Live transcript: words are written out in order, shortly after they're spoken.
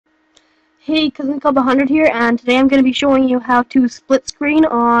Hey, Cousin Cub 100 here, and today I'm going to be showing you how to split screen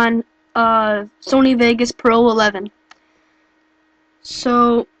on Sony Vegas Pro 11.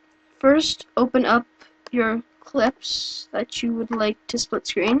 So, first open up your clips that you would like to split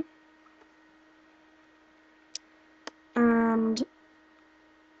screen. And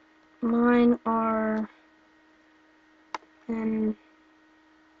mine are in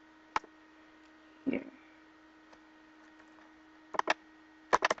here.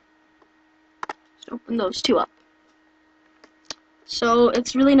 Open those two up. So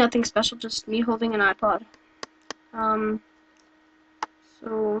it's really nothing special, just me holding an iPod.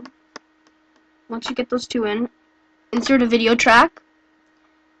 So once you get those two in, insert a video track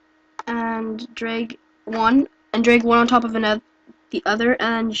and drag one on top of the other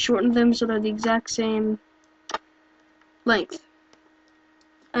and shorten them so they're the exact same length.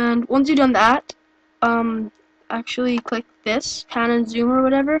 And once you've done that, actually click this, pan and zoom or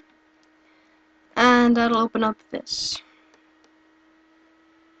whatever, and that'll open up this.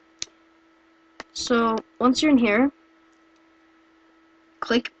 So once you're in here,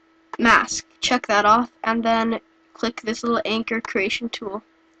 click mask, check that off, and then click this little anchor creation tool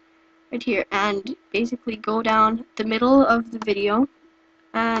right here, and basically go down the middle of the video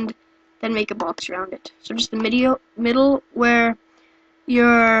and then make a box around it. So just the middle where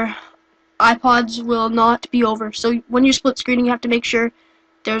your iPods will not be over. So when you're split screening, you have to make sure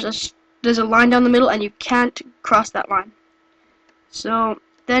there's a line down the middle and you can't cross that line. So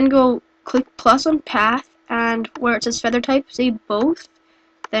then go click plus on path, and where it says feather type, say both.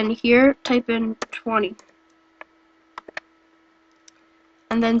 Then here type in 20.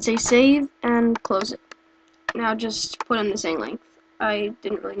 And then say save and close it. Now just put in the same length. I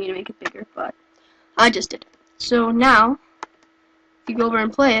didn't really need to make it bigger, but I just did. So now, if you go over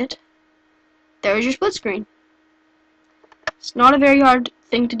and play it, there is your split screen. It's not a very hard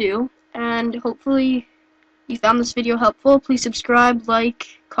thing to do, and hopefully you found this video helpful. Please subscribe,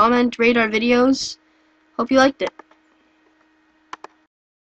 like, comment, rate our videos. Hope you liked it.